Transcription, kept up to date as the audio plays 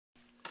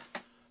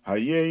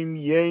Hayom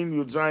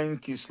Yom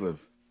Kislev.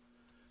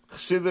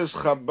 Chassidus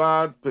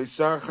Chabad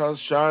Pesachas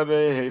Share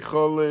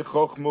Heichole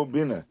Chochmah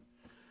Binah.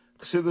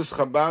 Chassidus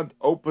Chabad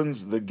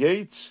opens the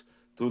gates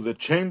to the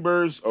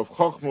chambers of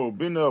Chochmah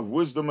Binah, of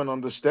wisdom and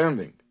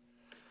understanding.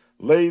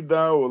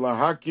 Leida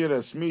ulahakir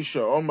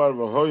esmisha omar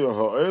v'hoyo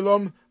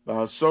ha'olam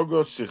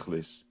v'hasogo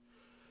Sichos.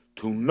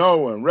 To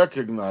know and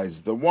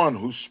recognize the one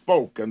who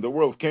spoke and the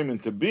world came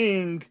into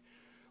being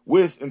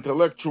with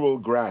intellectual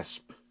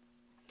grasp.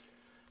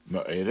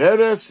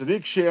 Ma'ereres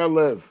rikshei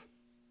alev.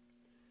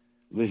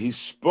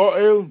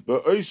 Lehispoel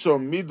be'oiso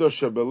mido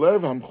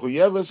shebelev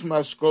hamchuyeves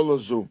ma'askola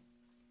zu.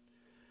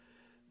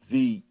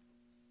 The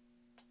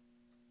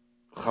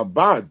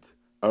Chabad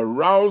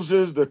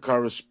arouses the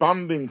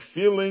corresponding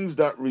feelings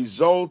that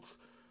result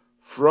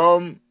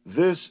from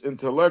this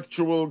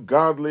intellectual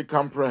godly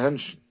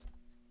comprehension.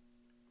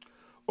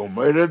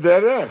 Umere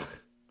derech,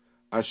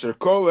 asher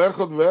kol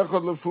echad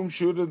ve'echad lefum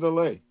shura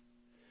delay.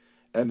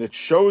 And it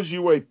shows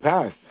you a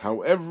path,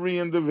 how every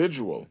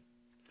individual,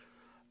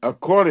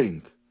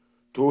 according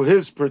to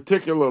his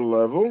particular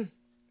level,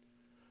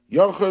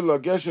 can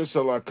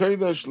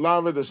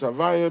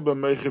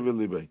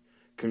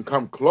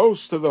come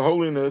close to the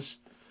holiness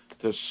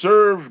to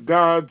serve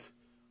God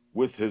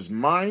with his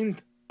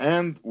mind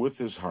and with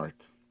his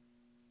heart.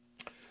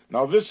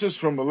 Now this is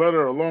from a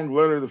long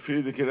letter the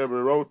Frierdiker Rebbe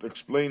wrote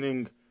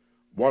explaining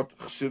what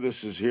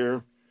Chassidus is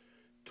here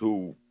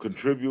to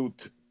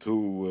contribute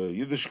to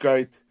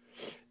Yiddishkeit.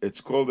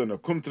 It's called an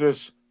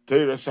Akuntres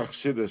Teres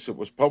Chassidus. It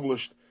was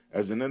published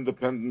as an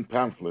independent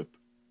pamphlet.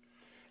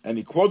 And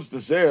he quotes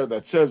the Zohar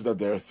that says that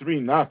there are three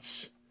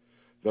knots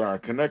that are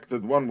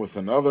connected one with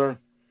another.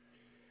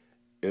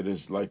 It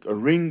is like a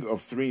ring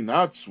of three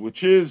knots,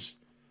 which is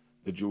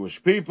the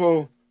Jewish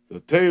people, the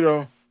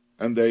Torah,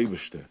 and the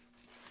Eibishter.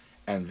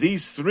 And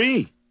these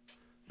three,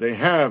 they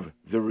have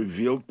the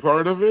revealed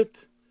part of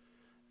it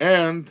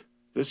and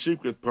the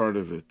secret part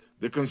of it,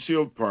 the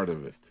concealed part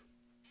of it.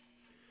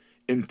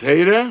 In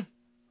Torah,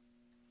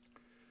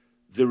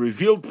 the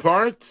revealed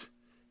part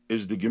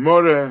is the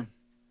Gemara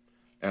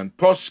and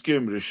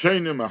Poskim,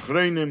 Rishonim,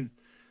 Achreinim.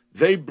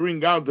 They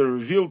bring out the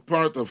revealed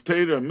part of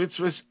Torah,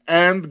 mitzvahs,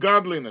 and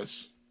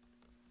godliness.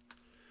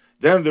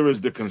 Then there is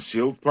the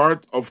concealed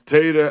part of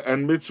Torah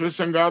and mitzvahs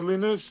and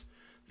godliness.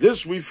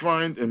 This we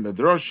find in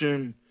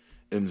Medrashim,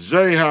 in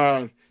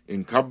Zohar,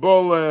 in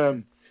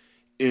Kabbalah,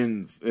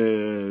 in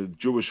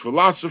Jewish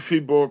philosophy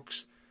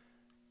books,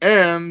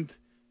 and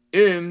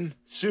in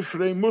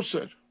Sifrei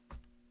Musar.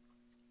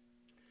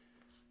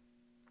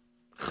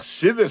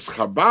 Chassidus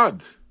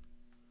Chabad,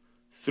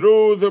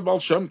 through the Baal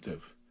Shem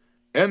Tov,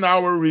 and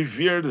our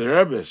revered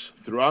Rebbes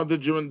throughout the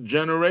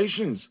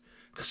generations,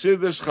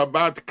 Chassidus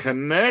Chabad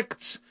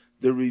connects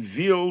the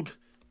revealed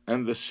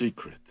and the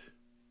secret.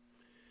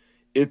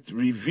 It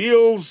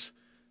reveals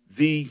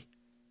the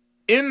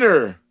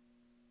inner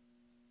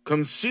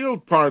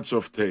concealed parts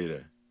of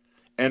Torah,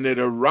 and it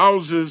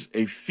arouses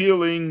a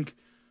feeling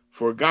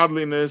for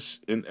godliness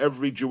in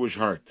every Jewish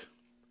heart.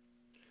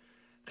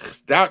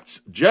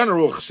 That's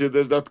general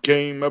Chassidus that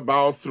came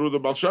about through the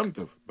Baal Shem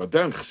Tov. But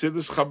then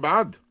Chassidus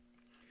Chabad,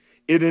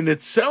 it in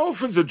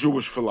itself is a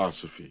Jewish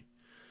philosophy.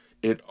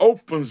 It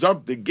opens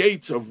up the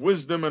gates of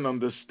wisdom and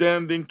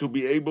understanding to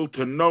be able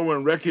to know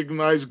and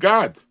recognize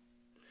God.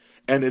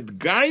 And it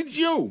guides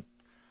you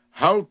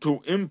how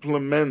to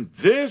implement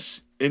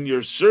this in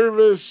your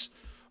service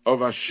of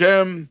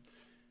Hashem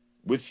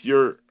with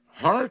your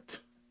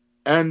heart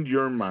and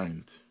your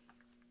mind.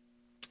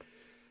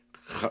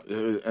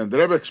 And the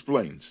Rebbe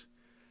explains,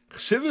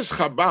 Chassidus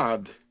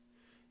Chabad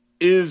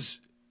is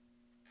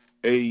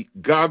a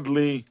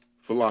godly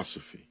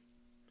philosophy.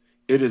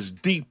 It is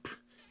deep,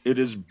 it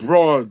is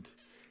broad,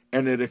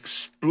 and it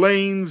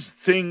explains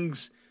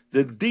things,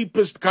 the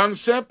deepest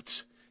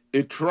concepts.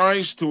 It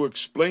tries to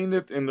explain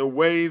it in a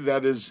way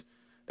that is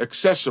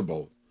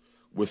accessible,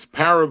 with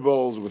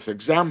parables, with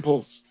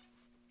examples.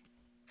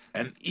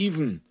 And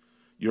even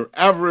your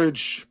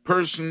average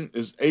person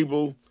is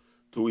able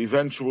to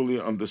eventually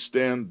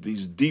understand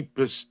these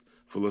deepest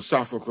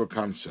philosophical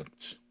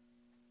concepts.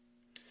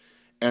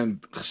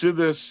 And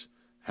Chassidus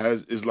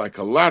is like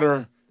a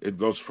ladder. It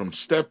goes from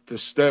step to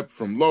step,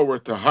 from lower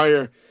to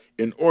higher,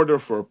 in order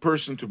for a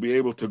person to be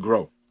able to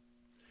grow.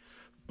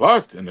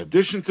 But in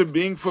addition to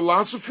being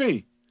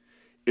philosophy,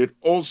 it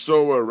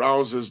also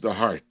arouses the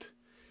heart.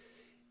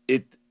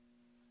 It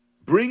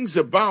brings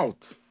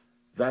about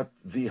that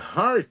the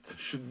heart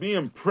should be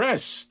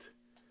impressed.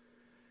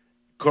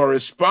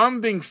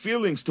 Corresponding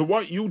feelings to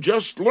what you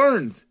just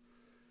learned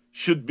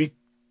should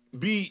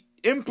be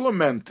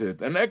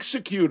implemented and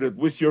executed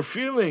with your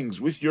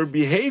feelings, with your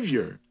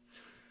behavior,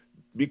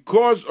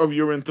 because of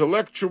your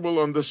intellectual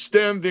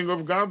understanding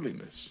of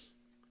godliness.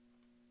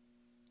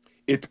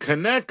 It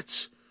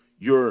connects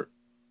your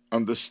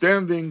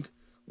understanding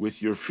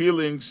with your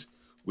feelings,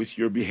 with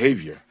your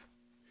behavior.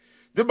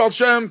 The Baal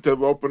Shem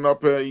Tov opened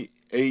up a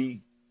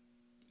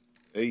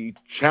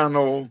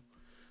channel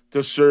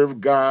to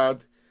serve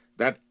God,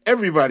 that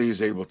everybody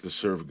is able to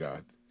serve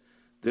God.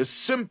 The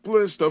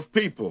simplest of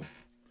people,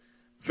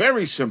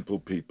 very simple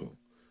people,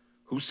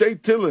 who say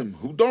Tillim,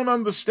 who don't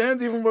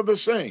understand even what they're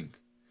saying,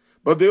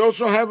 but they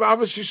also have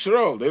Avos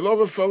Yisrael, they love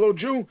a fellow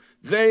Jew,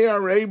 they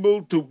are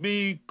able to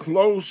be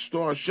close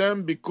to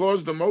Hashem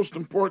because the most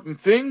important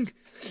thing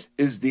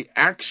is the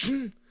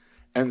action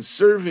and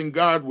serving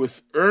God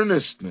with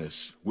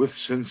earnestness, with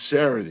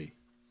sincerity.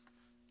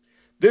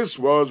 This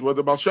was what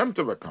the Baal Shem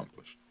Tov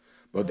accomplished.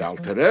 But the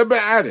Alter Rebbe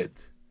added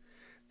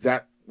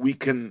that we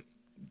can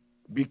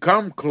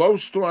become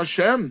close to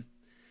Hashem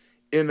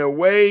in a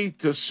way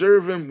to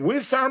serve Him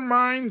with our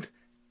mind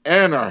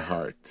and our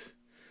heart.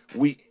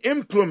 We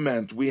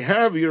implement, we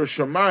have Yirah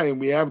Shamayim,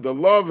 we have the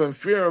love and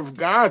fear of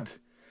God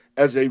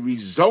as a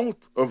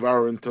result of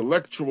our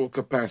intellectual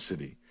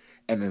capacity.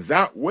 And in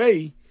that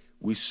way,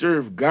 we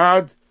serve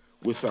God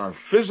with our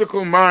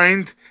physical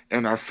mind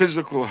and our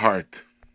physical heart.